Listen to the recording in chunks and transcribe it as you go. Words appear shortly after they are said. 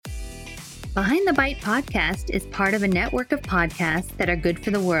Behind the Bite podcast is part of a network of podcasts that are good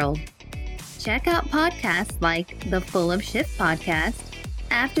for the world. Check out podcasts like the Full of Shift podcast,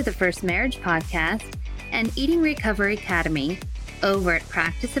 After the First Marriage podcast, and Eating Recovery Academy over at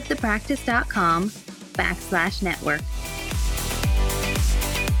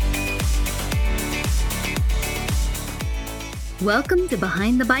practiceofthepractice.com/network. Welcome to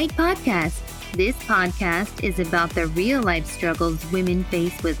Behind the Bite podcast. This podcast is about the real-life struggles women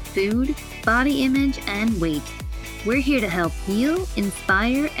face with food, body image, and weight. We're here to help heal,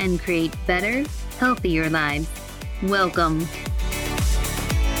 inspire, and create better, healthier lives. Welcome.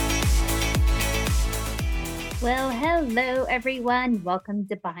 Well, hello, everyone. Welcome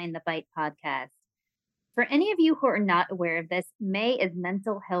to Behind the Bite podcast. For any of you who are not aware of this, May is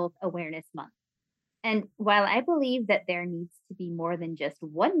Mental Health Awareness Month. And while I believe that there needs to be more than just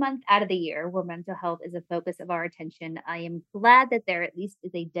 1 month out of the year where mental health is a focus of our attention, I am glad that there at least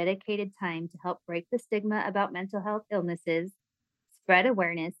is a dedicated time to help break the stigma about mental health illnesses, spread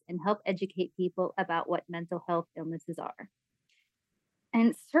awareness, and help educate people about what mental health illnesses are.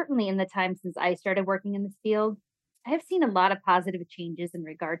 And certainly in the time since I started working in this field, I have seen a lot of positive changes in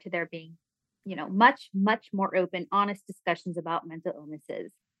regard to there being, much more open, honest discussions about mental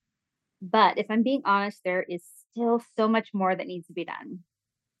illnesses. But if I'm being honest, there is still so much more that needs to be done.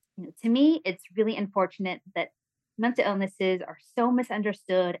 To me, it's really unfortunate that mental illnesses are so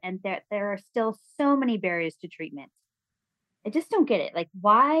misunderstood and that there are still so many barriers to treatment. I just don't get it. Like,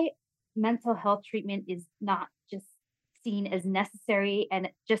 why mental health treatment is not just seen as necessary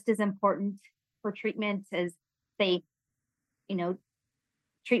and just as important for treatment as, say,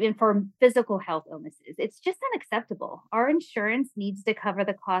 treatment for physical health illnesses. It's just unacceptable. Our insurance needs to cover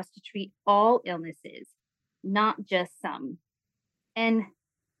the cost to treat all illnesses, not just some. And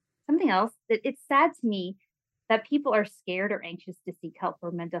something else, that it's sad to me that people are scared or anxious to seek help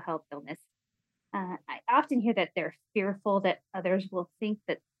for mental health illness. I often hear that they're fearful that others will think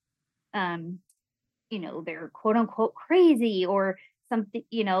that, they're quote unquote crazy or something,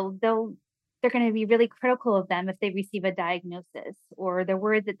 they're going to be really critical of them if they receive a diagnosis, or they're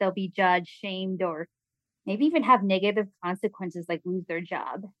worried that they'll be judged, shamed, or maybe even have negative consequences like lose their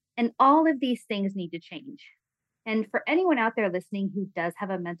job. And all of these things need to change. And for anyone out there listening who does have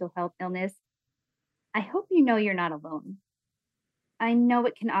a mental health illness, I hope you know you're not alone. I know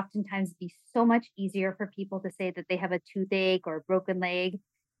it can oftentimes be so much easier for people to say that they have a toothache or a broken leg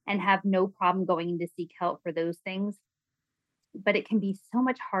and have no problem going in to seek help for those things. But it can be so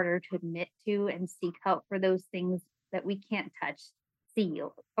much harder to admit to and seek help for those things that we can't touch, see,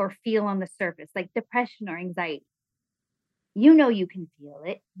 or feel on the surface, like depression or anxiety. You know you can feel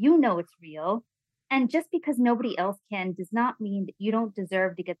it. You know it's real. And just because nobody else can does not mean that you don't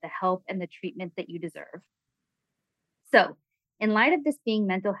deserve to get the help and the treatment that you deserve. So, in light of this being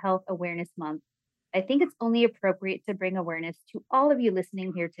Mental Health Awareness Month, I think it's only appropriate to bring awareness to all of you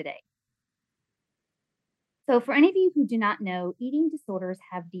listening here today. So, for any of you who do not know, eating disorders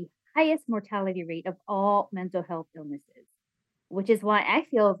have the highest mortality rate of all mental health illnesses, which is why I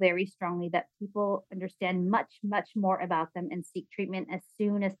feel very strongly that people understand much more about them and seek treatment as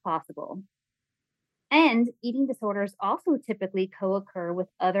soon as possible. And eating disorders also typically co occur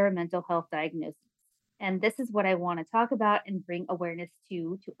with other mental health diagnoses. And this is what I want to talk about and bring awareness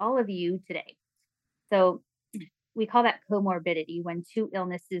to all of you today. So, we call that comorbidity when two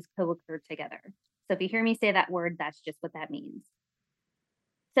illnesses co occur together. So if you hear me say that word, that's just what that means.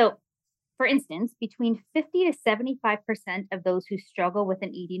 So, for instance, between 50 to 75% of those who struggle with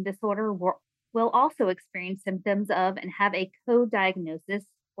an eating disorder will also experience symptoms of and have a co-diagnosis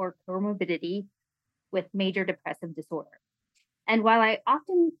or comorbidity with major depressive disorder. And while I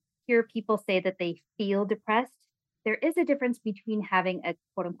often hear people say that they feel depressed, there is a difference between having a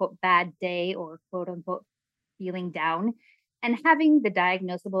quote unquote bad day or quote unquote feeling down and having the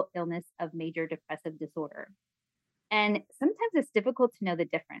diagnosable illness of major depressive disorder. And sometimes it's difficult to know the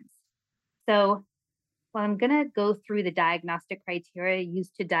difference. So, while I'm going to go through the diagnostic criteria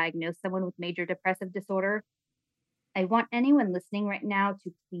used to diagnose someone with major depressive disorder, I want anyone listening right now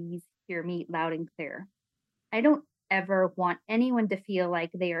to please hear me loud and clear. I don't ever want anyone to feel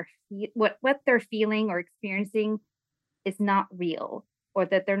like they are what they're feeling or experiencing is not real, or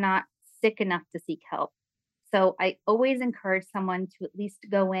that they're not sick enough to seek help. So I always encourage someone to at least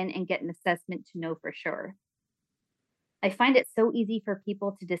go in and get an assessment to know for sure. I find it so easy for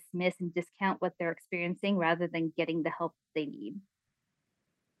people to dismiss and discount what they're experiencing rather than getting the help they need.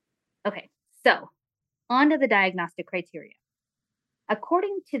 Okay, so on to the diagnostic criteria.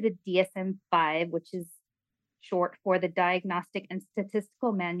 According to the DSM-5, which is short for the Diagnostic and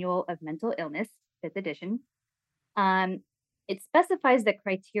Statistical Manual of Mental Illness, 5th edition, It specifies the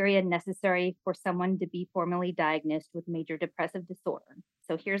criteria necessary for someone to be formally diagnosed with major depressive disorder.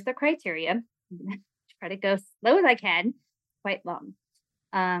 So here's the criteria. I'm gonna try to go slow as I can, quite long.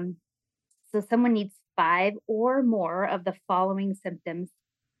 Um, so someone needs five or more of the following symptoms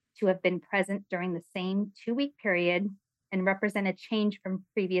to have been present during the same 2 week period and represent a change from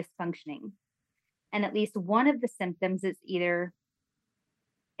previous functioning. And at least one of the symptoms is either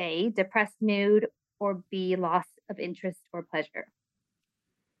A, depressed mood, or B, loss of interest or pleasure.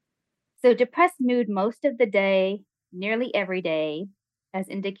 So, depressed mood most of the day, nearly every day, as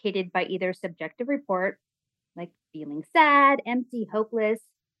indicated by either subjective report, like feeling sad, empty, hopeless,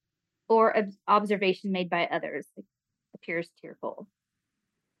 or observation made by others, like appears tearful.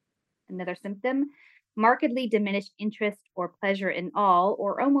 Another symptom, markedly diminished interest or pleasure in all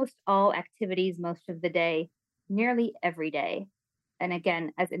or almost all activities most of the day, nearly every day. And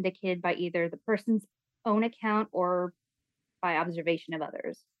again, as indicated by either the person's own account or by observation of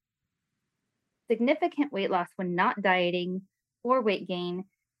others. Significant weight loss when not dieting or weight gain,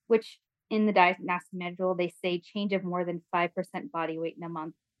 which in the diagnostic manual they say change of more than 5% body weight in a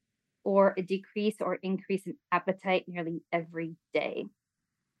month, or a decrease or increase in appetite nearly every day.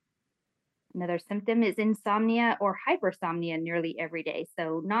 Another symptom is insomnia or hypersomnia nearly every day.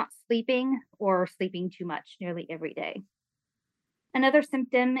 So, not sleeping or sleeping too much nearly every day. Another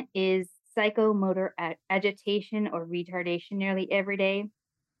symptom is psychomotor agitation or retardation nearly every day.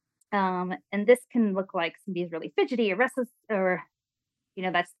 And this can look like somebody's really fidgety or restless, or,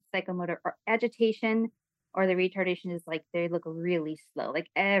 that's psychomotor or agitation, or the retardation is like they look really slow, like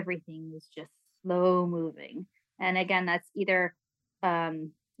everything is just slow moving. And again, that's either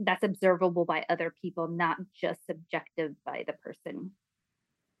that's observable by other people, not just subjective by the person.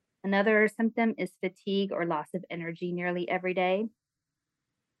 Another symptom is fatigue or loss of energy nearly every day.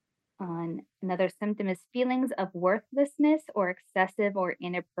 Another symptom is feelings of worthlessness or excessive or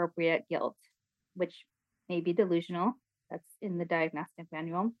inappropriate guilt, which may be delusional. That's in the diagnostic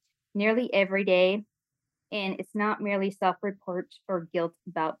manual. Nearly every day. And it's not merely self report or guilt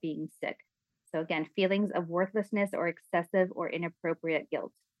about being sick. So, again, feelings of worthlessness or excessive or inappropriate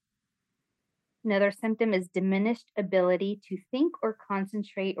guilt. Another symptom is diminished ability to think or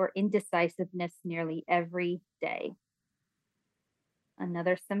concentrate or indecisiveness nearly every day.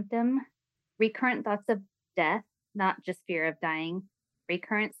 Another symptom, recurrent thoughts of death, not just fear of dying,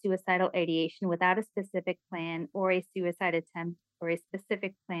 recurrent suicidal ideation without a specific plan or a suicide attempt or a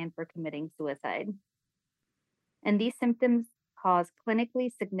specific plan for committing suicide. And these symptoms cause clinically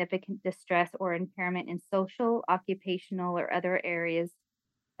significant distress or impairment in social, occupational, or other areas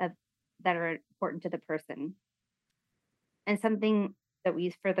of, that are important to the person. And something that we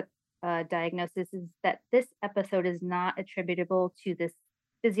use for the diagnosis is that this episode is not attributable to this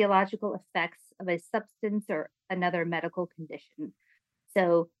physiological effects of a substance or another medical condition.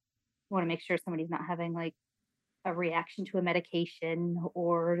 So, we want to make sure somebody's not having like a reaction to a medication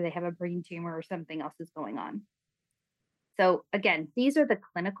or they have a brain tumor or something else is going on. So, again, these are the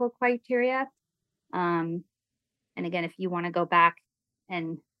clinical criteria. Um, and again, if you want to go back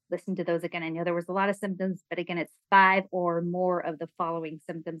and listen to those again, I know there was a lot of symptoms, but again, it's five or more of the following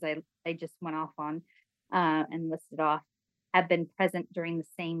symptoms I just went off on and listed off have been present during the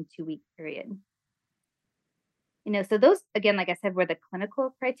same 2 week period. So those, again, like I said, were the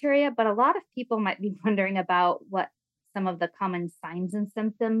clinical criteria, but a lot of people might be wondering about what some of the common signs and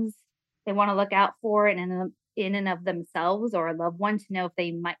symptoms they want to look out for in and of themselves or a loved one to know if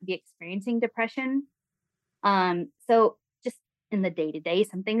they might be experiencing depression. So just in the day to day,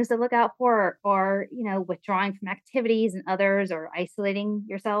 some things to look out for are, withdrawing from activities and others or isolating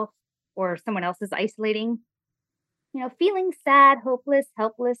yourself or someone else is isolating, feeling sad, hopeless,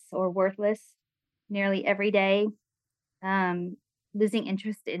 helpless, or worthless nearly every day, um, losing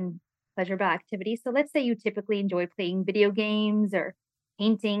interest in pleasurable activities. So let's say you typically enjoy playing video games or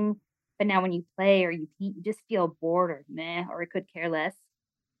painting, but now when you play or you paint, you just feel bored or meh, or could care less.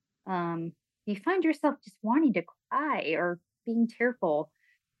 Um, you find yourself just wanting to cry or being tearful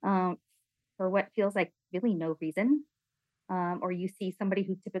um, for what feels like really no reason. Or you see somebody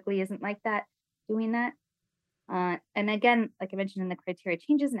who typically isn't like that doing that. And again, like I mentioned in the criteria,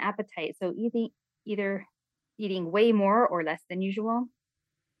 changes in appetite. So either eating way more or less than usual.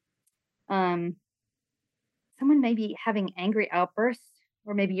 Um, Someone may be having angry outbursts,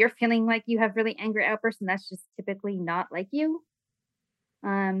 or maybe you're feeling like you have really angry outbursts, and that's just typically not like you.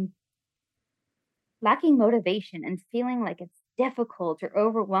 Um, Lacking motivation and feeling like it's difficult or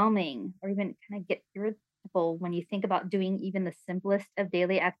overwhelming, or even kind of get irritable when you think about doing even the simplest of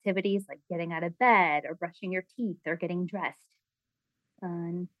daily activities like getting out of bed or brushing your teeth or getting dressed.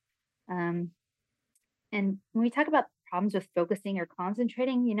 And, um, and when we talk about problems with focusing or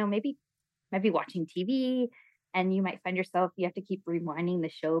concentrating, maybe watching TV, and you might find yourself you have to keep rewinding the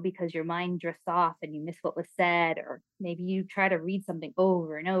show because your mind drifts off and you miss what was said, or maybe you try to read something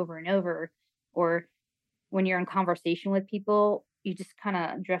over and over and over, or when you're in conversation with people, you just kind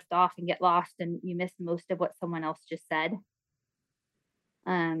of drift off and get lost and you miss most of what someone else just said.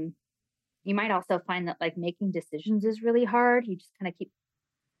 Um, you might also find that like making decisions is really hard. You just kind of keep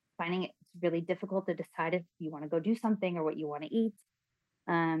finding it's really difficult to decide if you want to go do something or what you want to eat.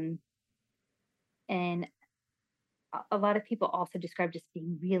 Um, and a lot of people also describe just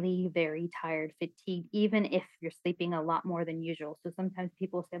being really very tired, fatigued, even if you're sleeping a lot more than usual. So sometimes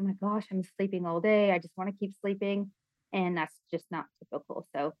people say, "Oh my gosh, I'm sleeping all day. I just want to keep sleeping," and that's just not typical.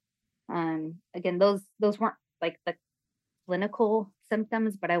 So again, those weren't like the clinical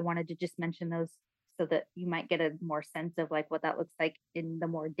symptoms, but I wanted to just mention those so that you might get a more sense of like what that looks like in the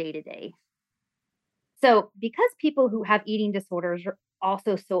more day to day. So because people who have eating disorders are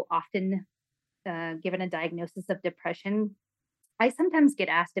also so often given a diagnosis of depression, I sometimes get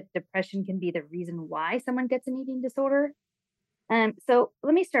asked if depression can be the reason why someone gets an eating disorder. So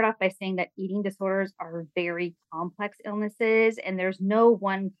let me start off by saying that eating disorders are very complex illnesses, and there's no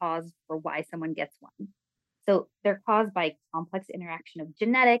one cause for why someone gets one. So they're caused by complex interaction of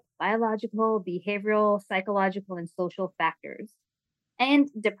genetic, biological, behavioral, psychological, and social factors. And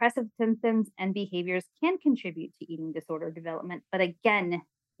depressive symptoms and behaviors can contribute to eating disorder development. But again,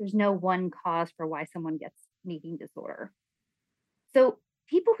 there's no one cause for why someone gets an eating disorder. So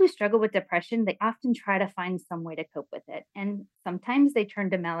people who struggle with depression, they often try to find some way to cope with it. And sometimes they turn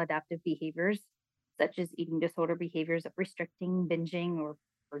to maladaptive behaviors, such as eating disorder behaviors of restricting, binging, or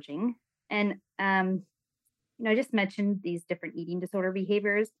purging. And I just mentioned these different eating disorder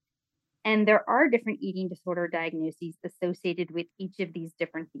behaviors, and there are different eating disorder diagnoses associated with each of these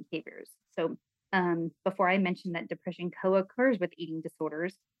different behaviors. So, before I mentioned that depression co occurs with eating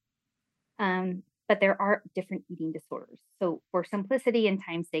disorders, but there are different eating disorders. So, for simplicity and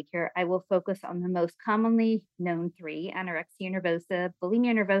time's sake here, I will focus on the most commonly known three: anorexia nervosa,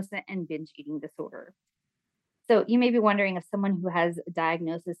 bulimia nervosa, and binge eating disorder. So you may be wondering if someone who has a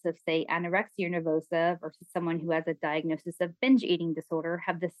diagnosis of, say, anorexia nervosa versus someone who has a diagnosis of binge eating disorder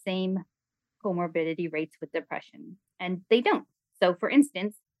have the same comorbidity rates with depression. And they don't. So, for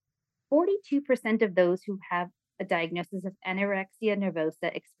instance, 42% of those who have a diagnosis of anorexia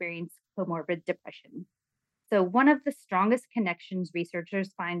nervosa experience comorbid depression. So, one of the strongest connections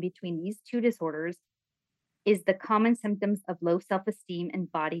researchers find between these two disorders is the common symptoms of low self esteem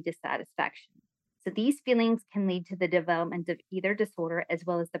and body dissatisfaction. So, these feelings can lead to the development of either disorder as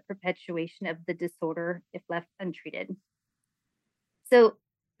well as the perpetuation of the disorder if left untreated. So,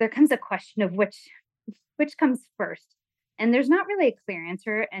 there comes a question of which comes first. And there's not really a clear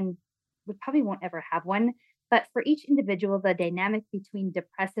answer, and we probably won't ever have one. But for each individual, the dynamic between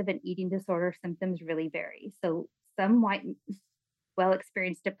depressive and eating disorder symptoms really vary. So, some might well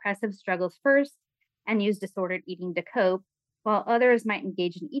experience depressive struggles first and use disordered eating to cope, while others might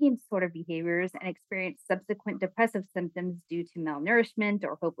engage in eating disorder behaviors and experience subsequent depressive symptoms due to malnourishment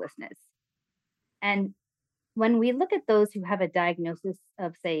or hopelessness. And when we look at those who have a diagnosis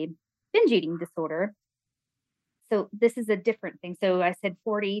of, say, binge eating disorder, so this is a different thing. So I said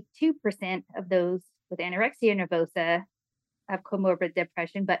 42% of those with anorexia nervosa have comorbid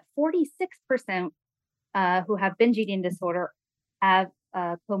depression, but 46% who have binge eating disorder have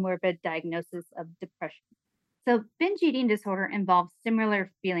a comorbid diagnosis of depression. So, binge eating disorder involves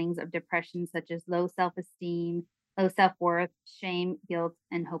similar feelings of depression, such as low self esteem, low self worth, shame, guilt,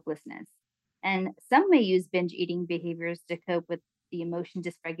 and hopelessness. And some may use binge eating behaviors to cope with the emotion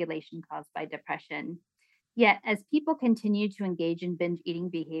dysregulation caused by depression. Yet, as people continue to engage in binge eating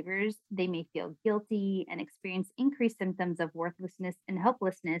behaviors, they may feel guilty and experience increased symptoms of worthlessness and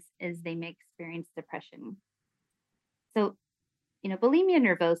helplessness as they may experience depression. So, bulimia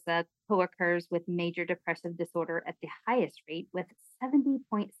nervosa co-occurs with major depressive disorder at the highest rate, with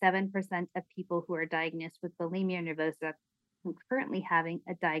 70.7% of people who are diagnosed with bulimia nervosa concurrently having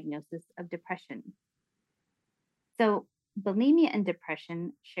a diagnosis of depression. So, bulimia and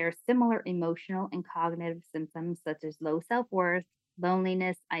depression share similar emotional and cognitive symptoms such as low self-worth,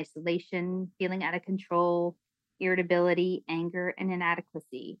 loneliness, isolation, feeling out of control, irritability, anger, and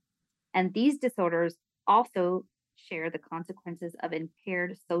inadequacy. And these disorders also share the consequences of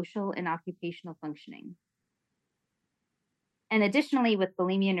impaired social and occupational functioning. And additionally, with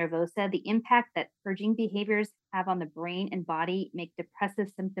bulimia nervosa, the impact that purging behaviors have on the brain and body make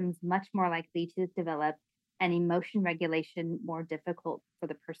depressive symptoms much more likely to develop and emotion regulation more difficult for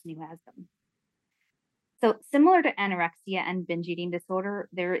the person who has them. So, similar to anorexia and binge eating disorder,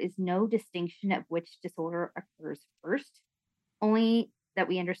 there is no distinction of which disorder occurs first, only that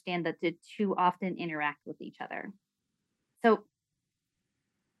we understand that the two often interact with each other. So,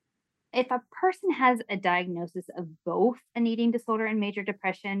 if a person has a diagnosis of both an eating disorder and major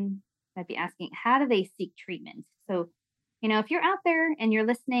depression, I'd be asking, how do they seek treatment? So, if you're out there and you're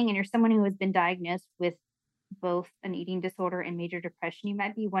listening and you're someone who has been diagnosed with both an eating disorder and major depression, you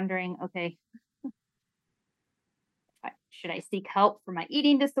might be wondering, okay, should I seek help for my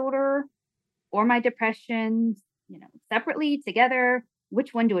eating disorder or my depression, separately, together?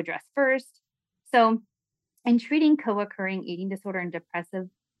 Which one to address first? So, in treating co occurring eating disorder and depressive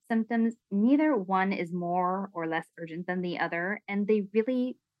symptoms, neither one is more or less urgent than the other, and they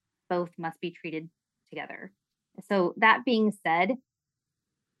really both must be treated together. So, that being said,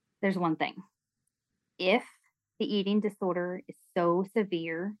 there's one thing. If the eating disorder is so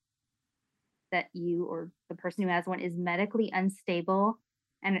severe that you or the person who has one is medically unstable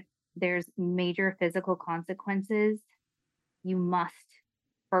and there's major physical consequences, you must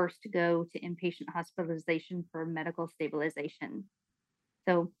first go to inpatient hospitalization for medical stabilization.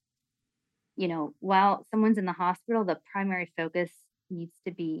 So, while someone's in the hospital, the primary focus needs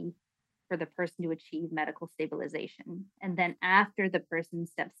to be for the person to achieve medical stabilization. And then after the person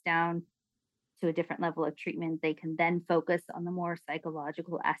steps down to a different level of treatment, they can then focus on the more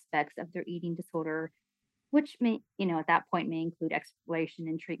psychological aspects of their eating disorder, which may, at that point may include exploration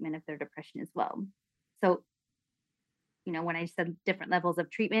and treatment of their depression as well. So, when I said different levels of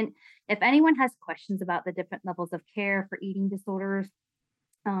treatment, if anyone has questions about the different levels of care for eating disorders,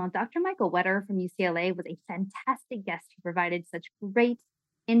 Dr. Michael Wetter from UCLA was a fantastic guest who provided such great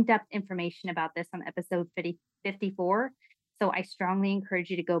in depth information about this on episode 54. So I strongly encourage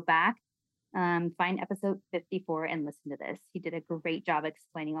you to go back, find episode 54, and listen to this. He did a great job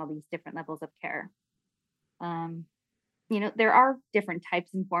explaining all these different levels of care. Um, there are different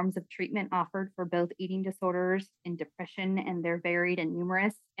types and forms of treatment offered for both eating disorders and depression, and they're varied and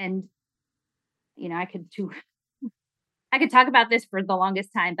numerous. And, I could too I could talk about this for the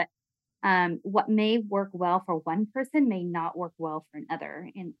longest time, but what may work well for one person may not work well for another.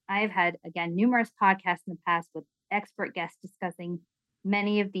 And I've had, again, numerous podcasts in the past with expert guests discussing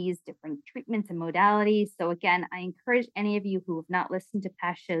many of these different treatments and modalities. So, again, I encourage any of you who have not listened to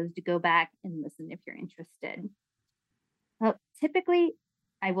past shows to go back and listen if you're interested. Well, typically,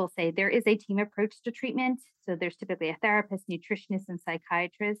 I will say there is a team approach to treatment. So, there's typically a therapist, nutritionist, and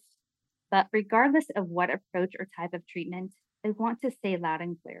psychiatrist. But regardless of what approach or type of treatment, I want to say loud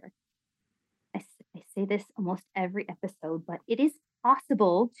and clear. I say this almost every episode, but it is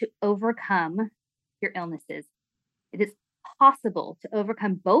possible to overcome your illnesses. It is possible to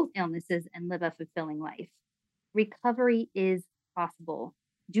overcome both illnesses and live a fulfilling life. Recovery is possible.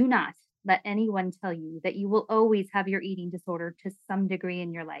 Do not let anyone tell you that you will always have your eating disorder to some degree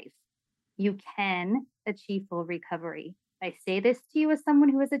in your life. You can achieve full recovery. I say this to you as someone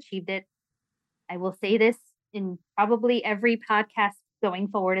who has achieved it. I will say this in probably every podcast going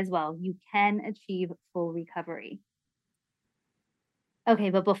forward as well. You can achieve full recovery. Okay,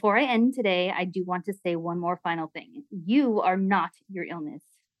 but before I end today, I do want to say one more final thing. You are not your illness.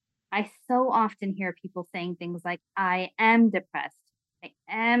 I so often hear people saying things like, I am depressed, I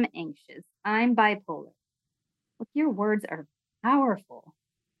am anxious, I'm bipolar. Look, your words are powerful.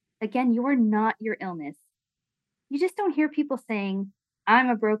 Again, you are not your illness. You just don't hear people saying, I'm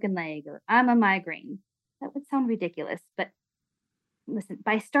a broken leg or I'm a migraine. That would sound ridiculous, but listen,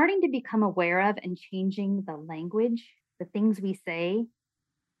 by starting to become aware of and changing the language, the things we say,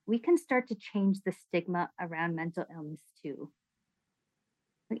 we can start to change the stigma around mental illness too.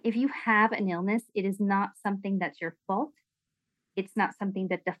 Like, if you have an illness, it is not something that's your fault. It's not something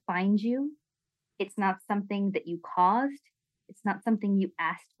that defines you. It's not something that you caused. It's not something you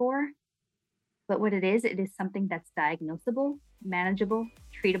asked for. But what it is something that's diagnosable, manageable,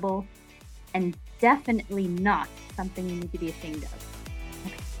 treatable, and definitely not something you need to be ashamed of.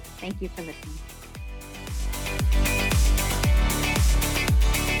 Okay, thank you for listening.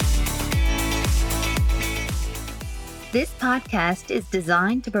 This podcast is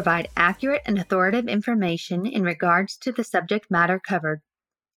designed to provide accurate and authoritative information in regards to the subject matter covered.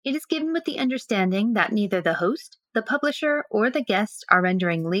 It is given with the understanding that neither the host, the publisher, or the guest are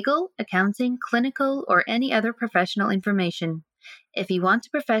rendering legal, accounting, clinical, or any other professional information. If you want a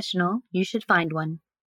professional, you should find one.